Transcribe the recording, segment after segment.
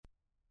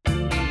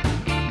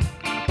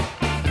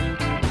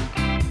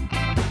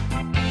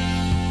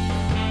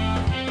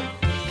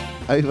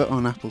over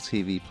on Apple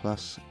TV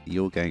Plus,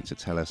 you're going to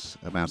tell us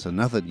about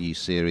another new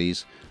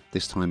series.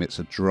 This time it's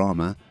a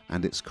drama,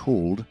 and it's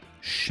called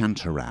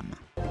Shantaram.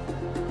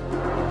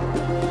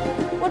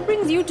 What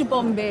brings you to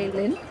Bombay,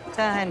 Lynn?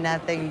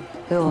 Nothing.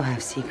 We all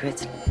have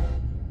secrets.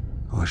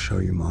 I'll show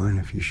you mine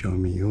if you show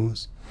me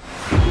yours.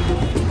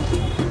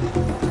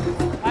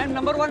 I'm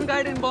number one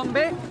guide in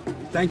Bombay.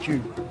 Thank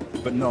you,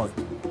 but no.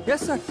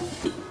 Yes, sir.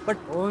 But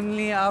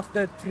only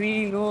after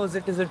 3 no's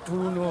it is a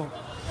true no.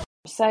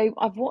 So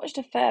I've watched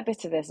a fair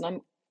bit of this and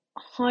I'm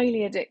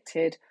highly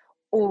addicted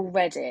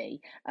already.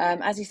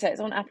 As you said,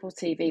 it's on Apple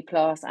TV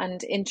Plus,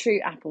 and in true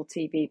Apple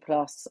TV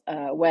Plus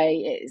way,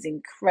 it is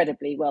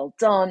incredibly well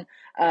done.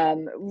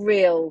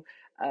 Real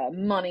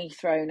money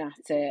thrown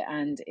at it,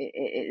 and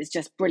it is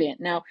just brilliant.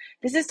 Now,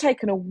 this has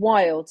taken a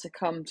while to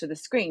come to the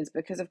screens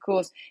because, of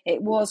course,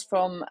 it was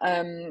from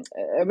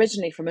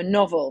originally from a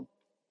novel.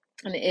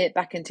 And it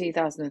back in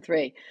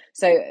 2003.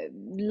 So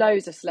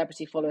loads of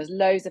celebrity followers,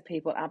 loads of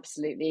people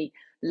absolutely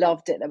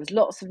loved it. There was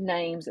lots of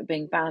names that were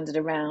being banded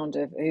around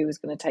of who was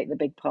going to take the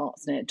big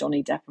parts in it,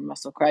 Johnny Depp and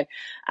Russell Crowe.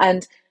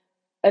 And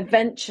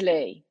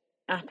eventually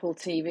Apple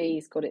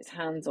TV's got its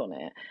hands on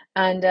it.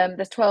 And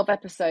there's 12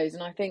 episodes.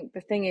 And I think the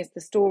thing is,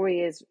 the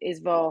story is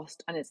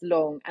vast and it's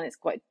long and it's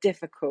quite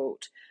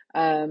difficult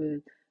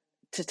to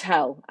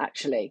tell,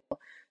 actually.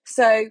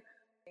 So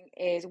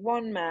is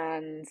one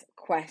man's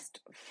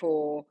quest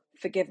for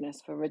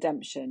forgiveness, for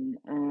redemption.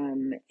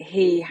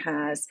 He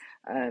has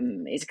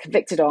he's a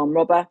convicted armed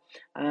robber,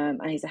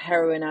 and he's a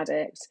heroin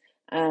addict,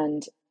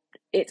 and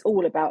it's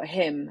all about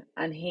him.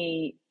 And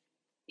you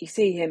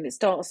see him, it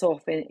starts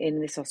off in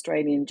this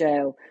Australian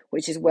jail,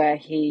 which is where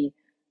he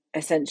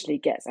essentially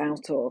gets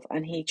out of,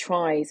 and he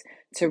tries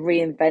to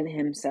reinvent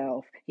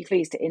himself. He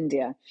flees to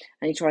India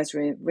and he tries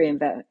to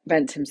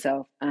reinvent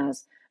himself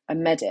as a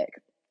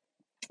medic.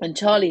 And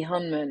Charlie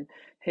Hunnam,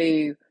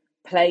 who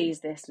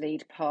plays this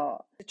lead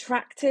part,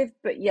 attractive,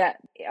 but yet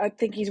I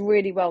think he's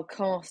really well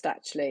cast,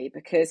 actually,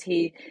 because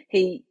you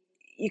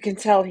can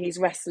tell he's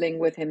wrestling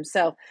with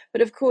himself.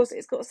 But of course,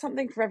 it's got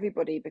something for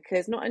everybody,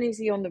 because not only is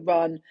he on the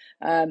run,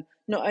 not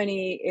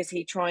only is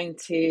he trying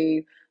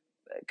to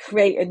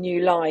create a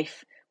new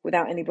life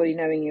without anybody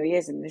knowing who he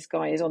is, and this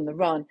guy is on the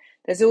run,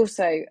 there's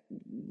also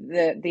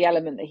the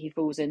element that he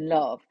falls in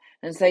love.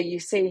 And so you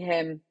see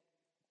him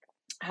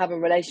have a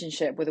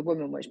relationship with a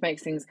woman, which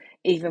makes things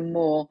even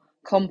more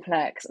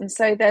complex. And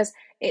so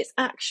it's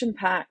action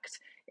packed,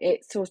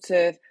 it sort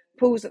of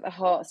pulls at the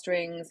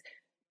heartstrings.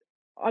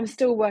 I'm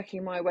still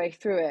working my way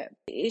through it.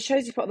 It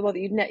shows you part of the world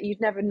that you'd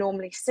never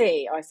normally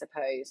see, I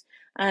suppose.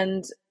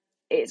 And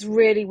it's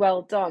really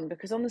well done,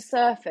 because on the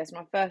surface,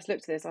 when I first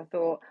looked at this, I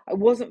thought I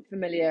wasn't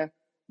familiar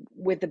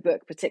with the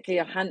book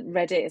particularly. I hadn't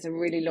read it. It's a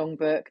really long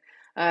book.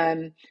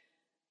 And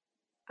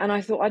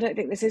I thought, I don't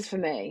think this is for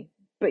me.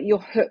 But you're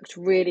hooked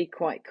really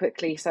quite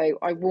quickly. So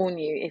I warn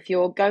you, if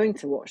you're going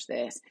to watch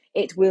this,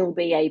 it will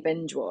be a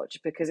binge watch,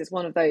 because it's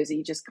one of those that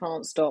you just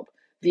can't stop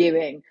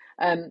viewing.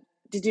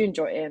 Did you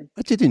enjoy it, Ian?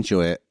 I did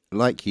enjoy it.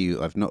 Like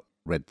you, I've not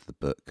read the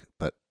book,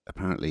 but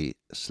apparently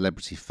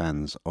celebrity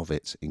fans of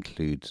it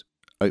include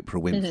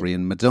Oprah Winfrey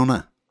and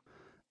Madonna.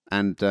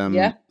 And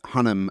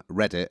Hunnam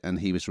read it, and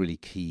he was really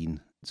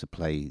keen to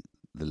play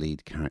the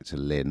lead character,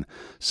 Lynn.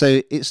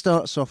 So it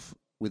starts off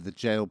with the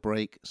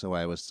jailbreak, so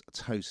I was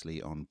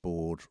totally on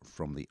board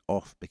from the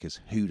off,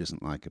 because who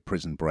doesn't like a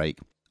prison break?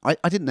 I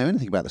didn't know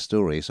anything about the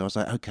story, so I was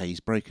like, okay,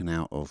 he's broken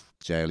out of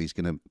jail, he's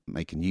going to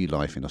make a new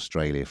life in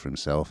Australia for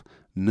himself.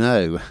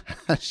 No,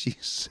 as you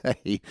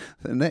say,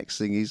 the next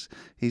thing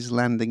he's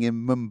landing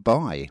in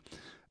Mumbai,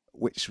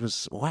 which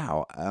was,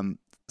 wow.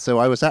 So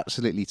I was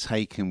absolutely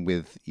taken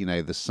with,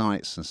 the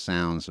sights and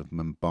sounds of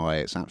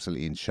Mumbai. It's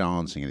absolutely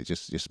enchanting, and it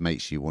just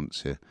makes you want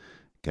to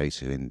go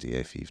to India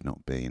if you've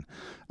not been.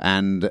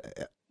 And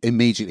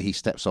immediately he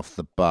steps off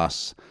the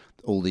bus.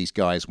 All these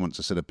guys want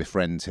to sort of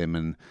befriend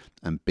him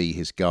and be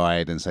his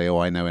guide and say, oh,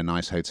 I know a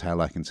nice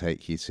hotel I can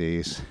take you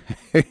to. So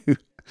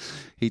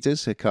he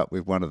does hook up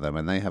with one of them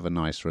and they have a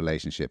nice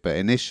relationship. But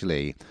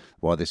initially,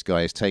 while this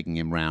guy is taking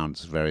him round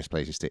to various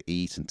places to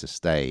eat and to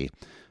stay,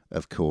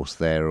 of course,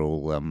 they're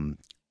all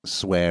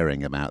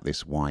swearing about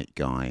this white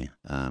guy.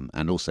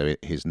 And also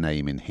his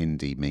name in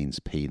Hindi means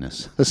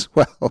penis as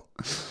well.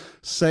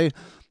 So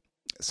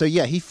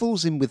yeah, he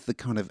falls in with the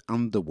kind of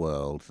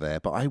underworld there.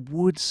 But I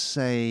would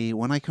say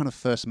when I kind of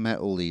first met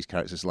all these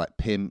characters like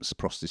pimps,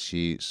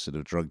 prostitutes, sort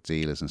of drug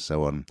dealers and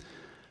so on,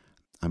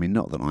 I mean,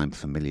 not that I'm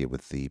familiar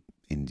with the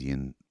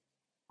Indian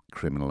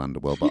criminal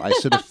underworld, but I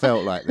sort of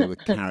felt like they were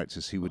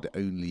characters who would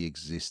only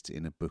exist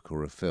in a book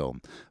or a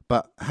film.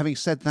 But having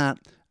said that,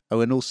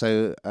 and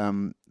also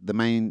the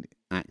main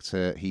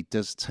actor, he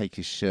does take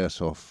his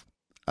shirt off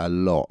a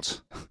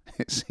lot.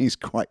 He's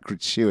quite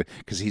gratuitous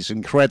because he's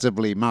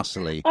incredibly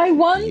muscly. I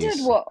wondered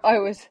what I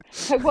was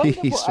hooked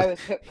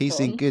He's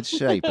on. in good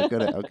shape, I've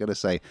got to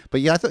say. But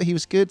yeah, I thought he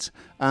was good.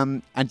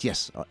 And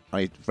yes,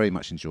 I very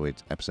much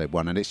enjoyed episode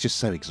 1, and it's just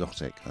so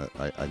exotic.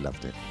 I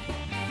loved it.